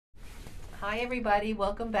Hi, everybody.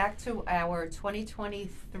 Welcome back to our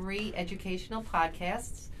 2023 educational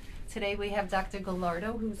podcasts. Today we have Dr.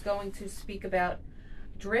 Gallardo, who's going to speak about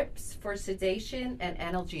drips for sedation and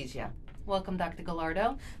analgesia. Welcome, Dr.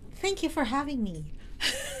 Gallardo. Thank you for having me.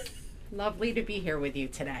 Lovely to be here with you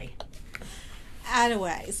today.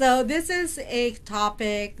 Anyway, so this is a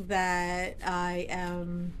topic that I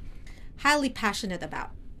am highly passionate about.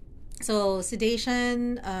 So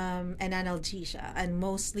sedation and analgesia, and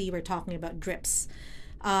mostly we're talking about drips.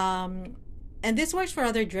 And this works for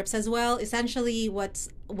other drips as well. Essentially, what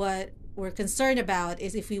we're concerned about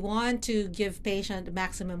is if we want to give patient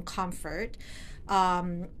maximum comfort,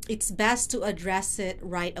 it's best to address it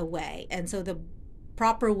right away. And so the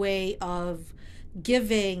proper way of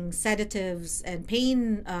giving sedatives and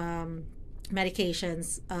pain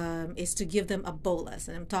medications is to give them a bolus,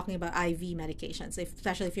 and I'm talking about IV medications,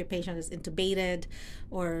 especially if your patient is intubated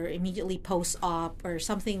or immediately post-op or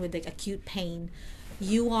something with like acute pain.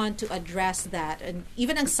 You want to address that, and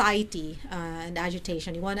even anxiety and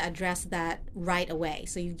agitation, you want to address that right away.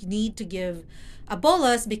 So you need to give a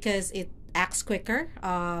bolus because it acts quicker.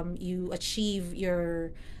 You achieve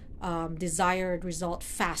your desired result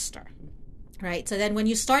faster, right? So then when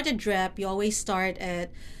you start a drip, you always start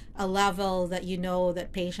at a level that you know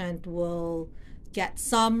that patient will get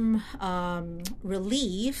some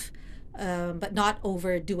relief, but not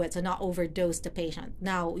overdo it, so not overdose the patient.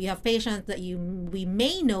 Now, you have patients that we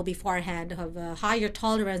may know beforehand have a higher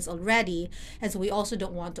tolerance already, and so we also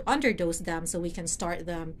don't want to underdose them, so we can start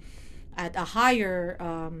them at a higher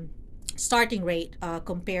starting rate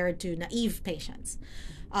compared to naive patients.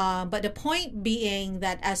 But the point being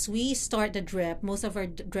that as we start the drip, most of our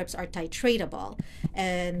drips are titratable.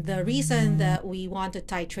 And the reason that we want to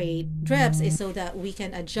titrate drips is so that we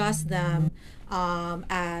can adjust them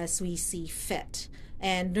as we see fit.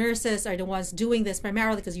 And nurses are the ones doing this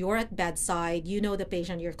primarily because you're at bedside, you know the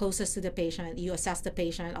patient, you're closest to the patient, you assess the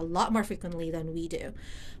patient a lot more frequently than we do.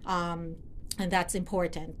 And that's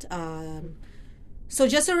important. So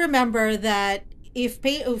just to remember that if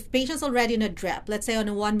patient's already in a drip, let's say on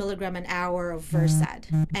a 1 milligram an hour of Versed,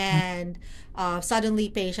 and suddenly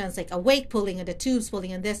patient's like awake, pulling in the tubes,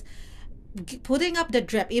 pulling in this, putting up the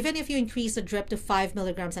drip, even if you increase the drip to 5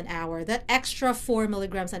 milligrams an hour, that extra 4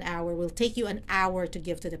 milligrams an hour will take you an hour to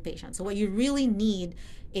give to the patient. So what you really need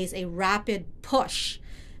is a rapid push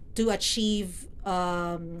to achieve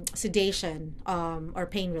sedation or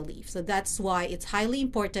pain relief. So that's why it's highly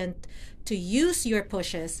important to use your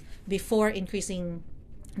pushes before increasing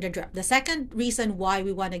the drip. The second reason why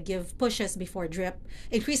we want to give pushes before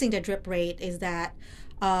increasing the drip rate, is that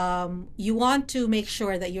you want to make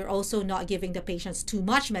sure that you're also not giving the patients too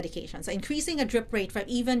much medication. So increasing a drip rate from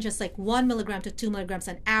even just like 1 milligram to 2 milligrams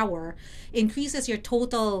an hour increases your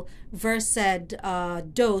total Versed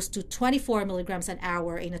dose to 24 milligrams an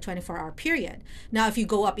hour in a 24-hour period. Now, if you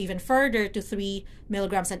go up even further to 3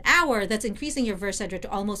 milligrams an hour, that's increasing your Versed rate to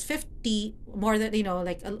almost 50, more than,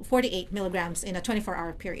 like 48 milligrams in a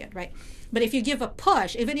 24-hour period, right? But if you give a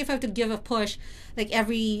push, even if you have to give a push like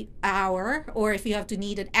every hour, or if you have to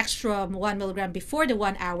need an extra 1 milligram before the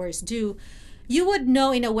 1 hour is due, you would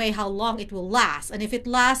know in a way how long it will last. And if it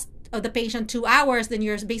lasts the patient 2 hours, then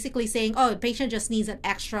you're basically saying, oh, the patient just needs an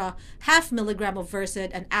extra half milligram of Versed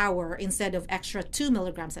an hour instead of extra 2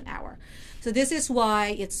 milligrams an hour. So this is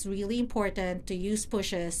why it's really important to use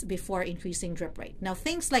pushes before increasing drip rate. Now,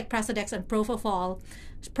 things like Precedex and Propofol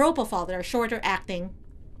that are shorter acting,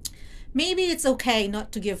 maybe it's okay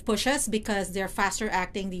not to give pushes because they're faster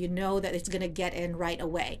acting, you know that it's going to get in right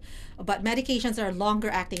away. But medications that are longer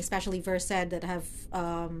acting, especially Versed, that have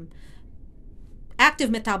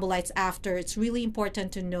active metabolites after, it's really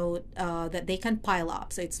important to note that they can pile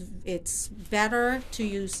up. So it's better to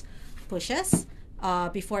use pushes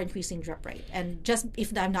before increasing drip rate. And just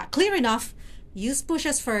if I'm not clear enough, use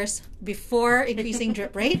pushes first before increasing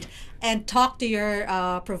drip rate, and talk to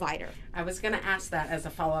your provider. I was going to ask that as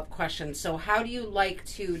a follow-up question. So how do you like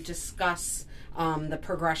to discuss the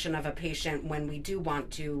progression of a patient when we do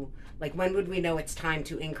want to, like when would we know it's time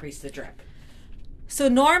to increase the drip? So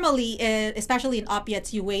normally, especially in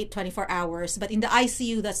opiates, you wait 24 hours, but in the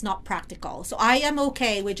ICU, that's not practical. So I am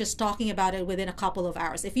okay with just talking about it within a couple of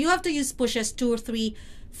hours. If you have to use pushes 2 or 3,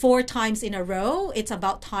 4 times in a row, it's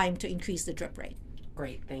about time to increase the drip rate.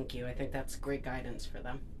 Great, thank you. I think that's great guidance for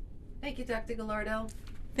them. Thank you, Dr. Gallardo.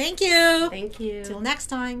 Thank you. Thank you. Till next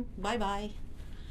time. Bye-bye.